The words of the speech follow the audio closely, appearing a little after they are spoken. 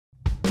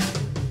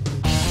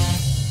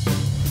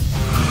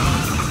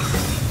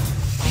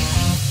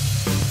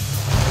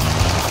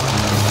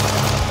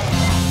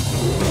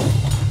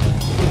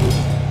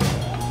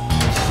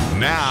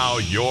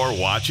You're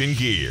watching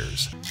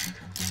GearZ.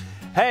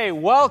 Hey,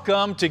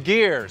 welcome to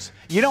GearZ.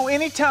 You know,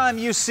 anytime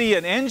you see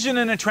an engine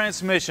and a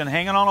transmission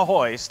hanging on a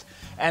hoist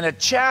and a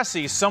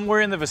chassis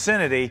somewhere in the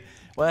vicinity,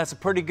 well, that's a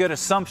pretty good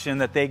assumption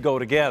that they go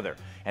together.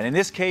 And in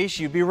this case,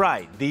 you'd be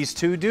right. These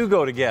two do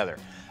go together.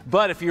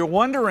 But if you're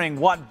wondering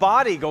what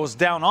body goes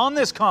down on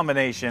this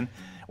combination,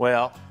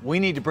 well, we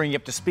need to bring you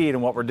up to speed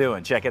on what we're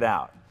doing. Check it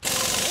out.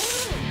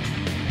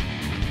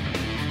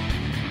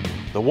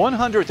 The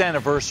 100th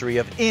anniversary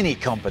of any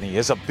company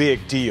is a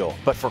big deal,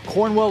 but for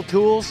Cornwell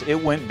Tools,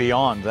 it went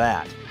beyond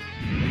that.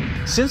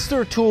 Since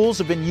their tools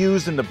have been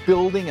used in the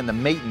building and the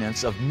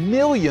maintenance of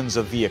millions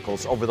of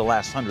vehicles over the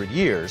last 100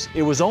 years,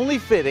 it was only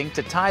fitting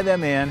to tie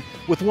them in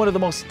with one of the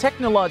most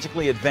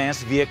technologically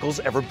advanced vehicles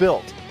ever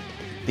built,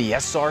 the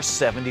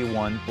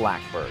SR-71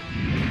 Blackbird.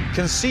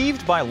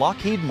 Conceived by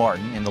Lockheed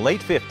Martin in the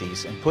late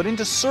 50s and put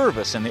into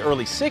service in the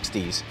early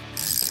 60s,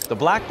 the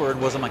Blackbird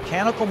was a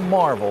mechanical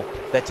marvel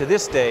that to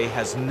this day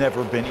has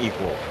never been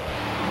equaled.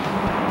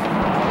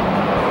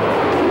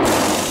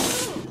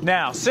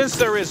 Now, since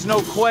there is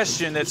no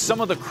question that some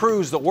of the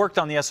crews that worked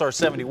on the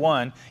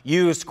SR-71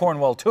 used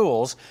Cornwell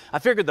tools, I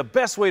figured the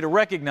best way to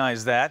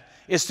recognize that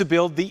is to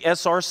build the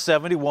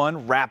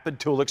SR-71 Rapid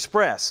Tool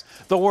Express,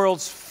 the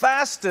world's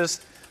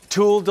fastest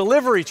tool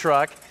delivery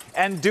truck,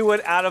 and do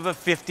it out of a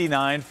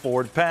 '59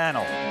 Ford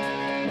panel.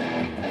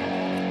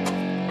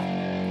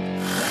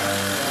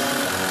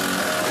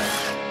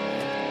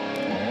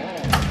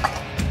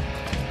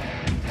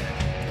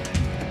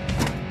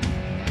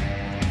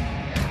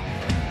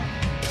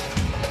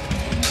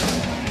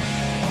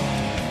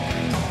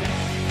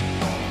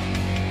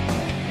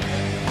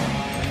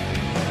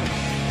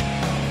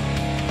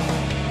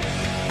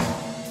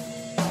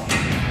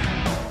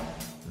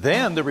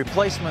 Then the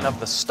replacement of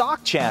the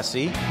stock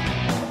chassis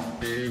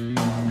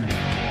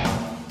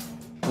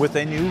with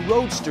a new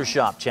Roadster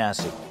shop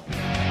chassis.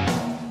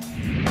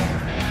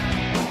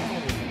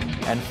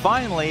 And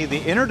finally,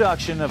 the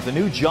introduction of the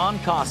new John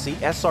Cossey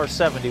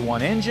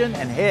SR-71 engine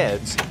and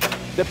heads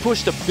that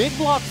pushed a big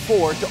block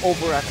Ford to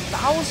over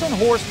 1,000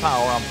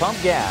 horsepower on pump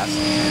gas,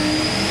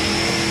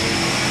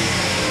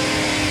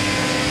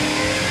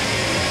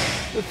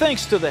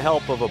 thanks to the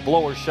help of a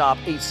blower shop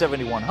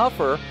 871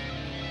 Huffer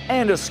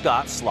and a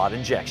Scott slot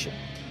injection.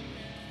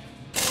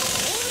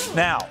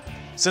 Now,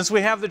 since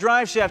we have the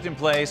drive shaft in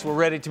place, we're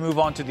ready to move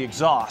on to the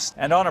exhaust.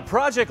 And on a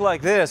project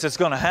like this, it's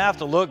going to have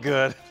to look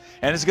good,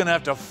 and it's going to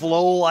have to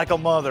flow like a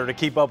mother to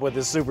keep up with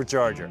this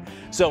supercharger.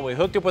 So we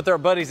hooked up with our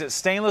buddies at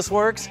Stainless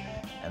Works,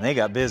 and they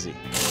got busy.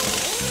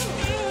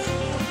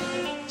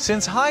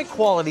 Since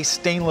high-quality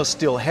stainless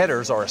steel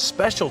headers are a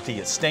specialty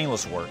at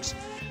Stainless Works,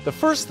 the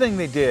first thing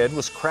they did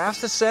was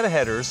craft a set of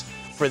headers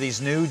for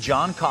these new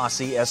John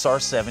Cossey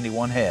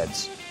SR-71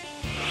 heads.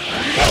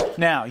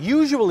 Now,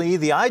 usually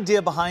the idea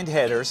behind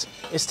headers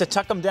is to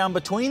tuck them down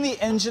between the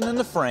engine and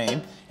the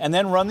frame and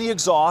then run the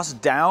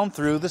exhaust down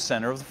through the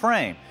center of the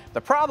frame.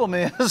 The problem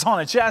is, on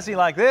a chassis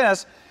like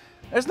this,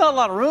 there's not a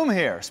lot of room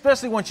here,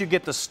 especially once you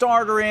get the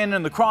starter in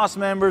and the cross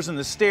members and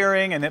the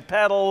steering and the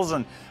pedals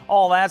and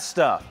all that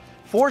stuff.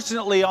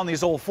 Fortunately, on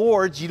these old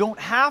Fords, you don't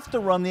have to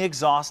run the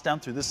exhaust down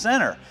through the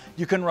center.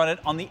 You can run it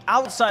on the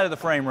outside of the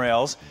frame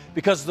rails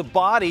because the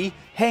body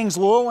hangs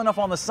low enough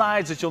on the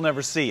sides that you'll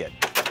never see it.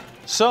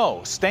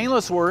 So,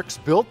 Stainless Works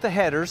built the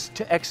headers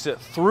to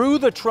exit through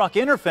the truck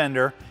inner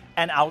fender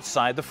and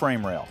outside the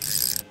frame rail.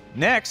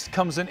 Next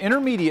comes an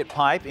intermediate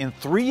pipe in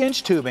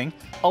 3-inch tubing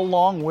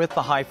along with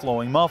the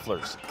high-flowing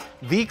mufflers.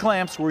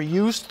 V-clamps were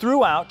used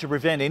throughout to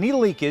prevent any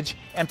leakage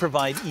and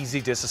provide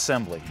easy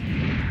disassembly.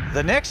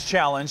 The next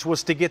challenge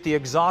was to get the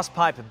exhaust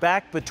pipe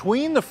back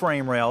between the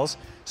frame rails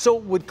so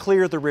it would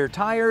clear the rear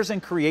tires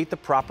and create the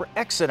proper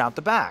exit out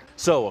the back.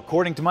 So,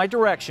 according to my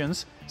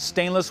directions,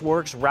 Stainless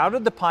Works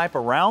routed the pipe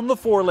around the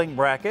 4-link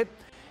bracket,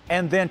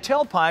 and then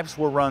tailpipes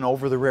were run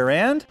over the rear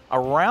end,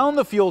 around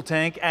the fuel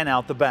tank, and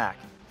out the back.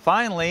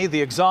 Finally,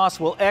 the exhaust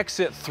will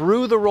exit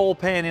through the roll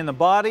pan in the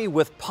body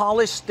with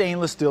polished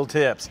stainless steel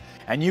tips.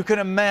 And you can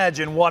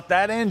imagine what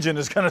that engine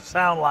is going to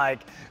sound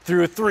like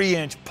through a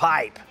 3-inch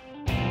pipe.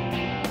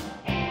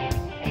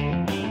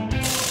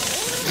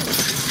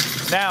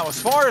 Now,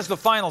 as far as the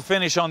final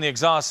finish on the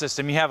exhaust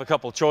system, you have a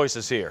couple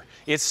choices here.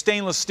 It's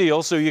stainless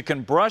steel, so you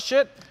can brush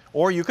it,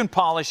 or you can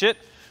polish it,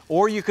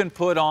 or you can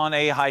put on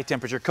a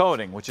high-temperature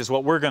coating, which is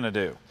what we're going to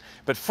do.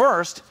 But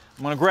first,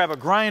 I'm going to grab a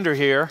grinder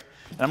here,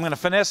 and I'm going to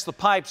finesse the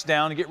pipes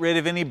down to get rid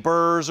of any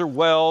burrs or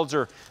welds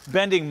or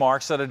bending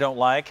marks that I don't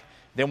like.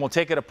 Then we'll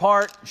take it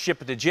apart,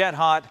 ship it to Jet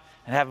Hot,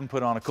 and have them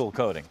put on a cool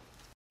coating.